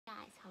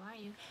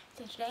you?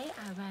 So today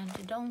I went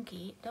to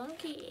Donki.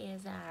 Donki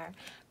is a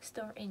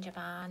store in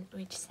Japan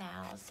which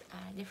sells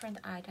different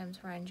items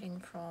ranging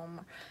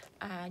from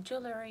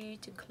jewelry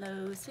to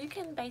clothes. So you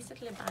can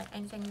basically buy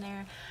anything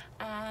there,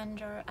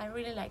 and I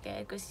really like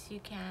it because you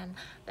can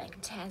like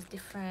test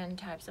different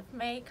types of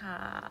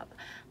makeup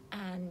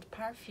and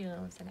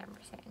perfumes and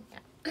everything.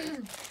 Yeah.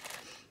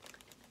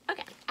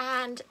 Okay,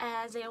 and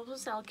they also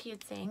sell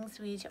cute things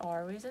which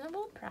are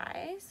reasonable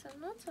price, so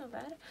not so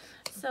bad.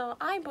 So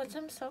I bought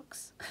some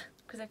socks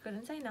because I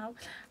couldn't say no.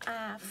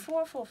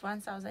 Four for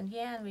 1,000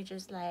 yen, which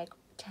is like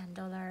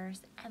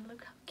 $10. And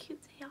look how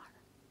cute they are.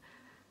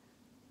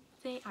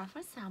 They are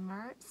for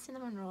summer.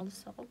 Cinnamon roll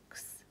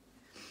socks,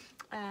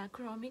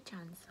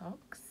 Kuromi-chan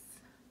socks.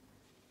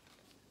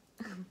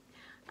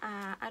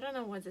 I don't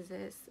know what this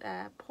is.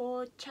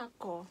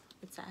 Pochako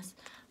it says,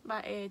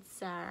 but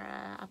it's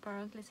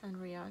apparently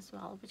Sanrio as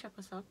well.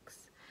 Pochako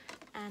socks,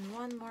 and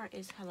one more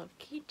is Hello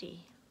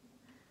Kitty.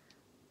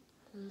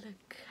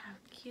 Look how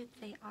cute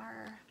they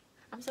are.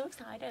 I'm so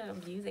excited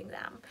of using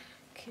them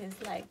because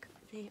like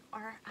they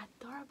are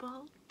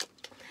adorable.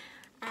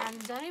 And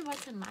then I bought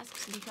some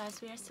masks because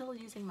we are still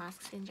using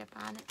masks in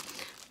Japan,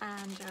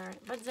 and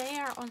but they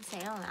are on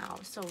sale now.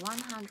 So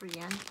 100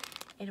 yen.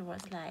 It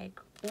was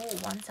like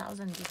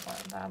 1,000 before,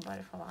 but I bought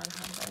it for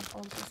 100.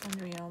 Also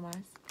Sanrio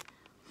mask.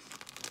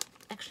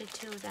 Actually,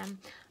 two of them.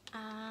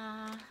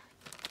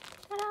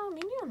 Hello,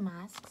 minion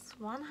masks.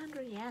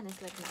 100 yen is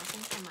like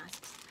nothing for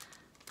masks.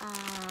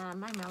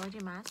 My Melody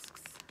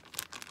masks,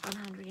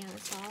 100 yen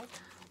as well.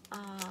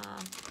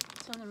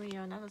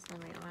 Sanrio, another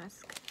Sanrio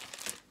mask,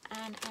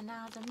 and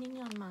another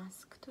minion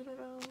mask.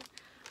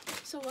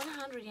 So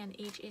 100 yen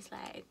each is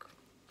like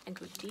a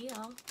good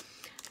deal.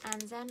 And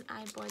then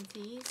I bought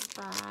these,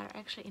 but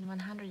actually in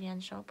 100 yen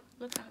shop.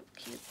 Look how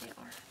cute they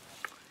are.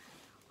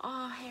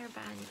 Oh, hair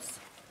bands.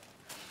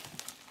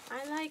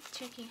 I like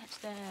checking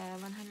the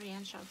 100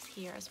 yen shops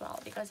here as well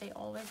because they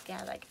always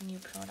get like new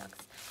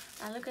products.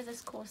 And look at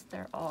this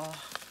coaster. Oh,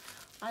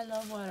 I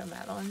love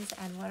watermelons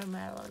and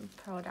watermelon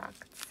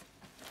products.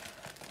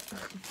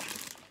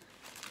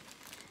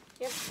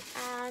 Yep.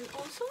 And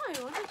also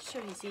I wanted to show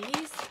you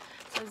these.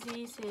 So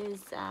this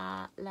is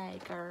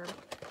like a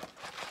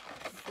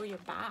for your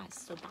bath,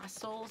 so bath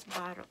salts,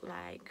 but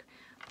like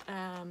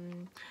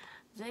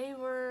they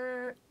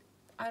were,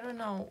 I don't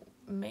know,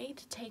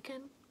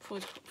 taken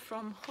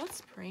from hot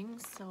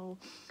springs, so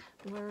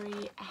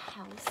very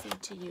healthy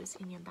to use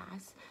in your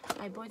bath.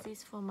 I bought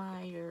this for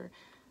my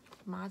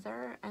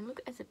mother, and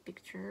look at the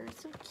picture,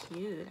 so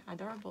cute,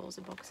 adorable,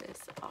 the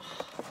boxes. Oh.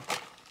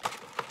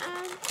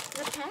 And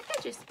the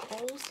package is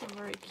also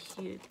very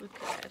cute. Look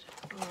at it.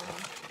 Oh.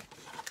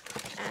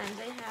 And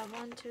they have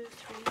 1, 2,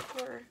 3,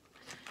 4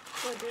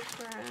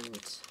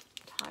 different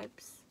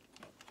types.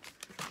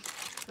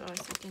 So as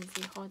you can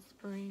see, hot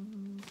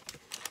springs,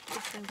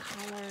 different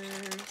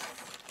colors.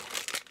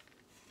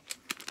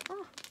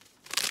 Oh,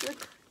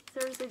 look,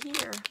 there's a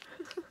deer.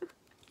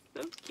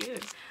 So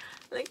cute.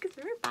 Like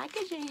their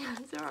packaging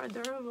is so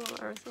adorable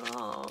as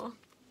well.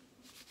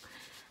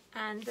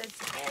 And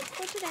that's it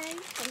for today.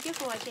 Thank you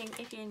for watching.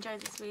 If you enjoyed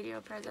this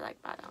video, press the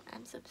like button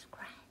and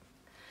subscribe.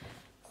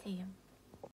 See you.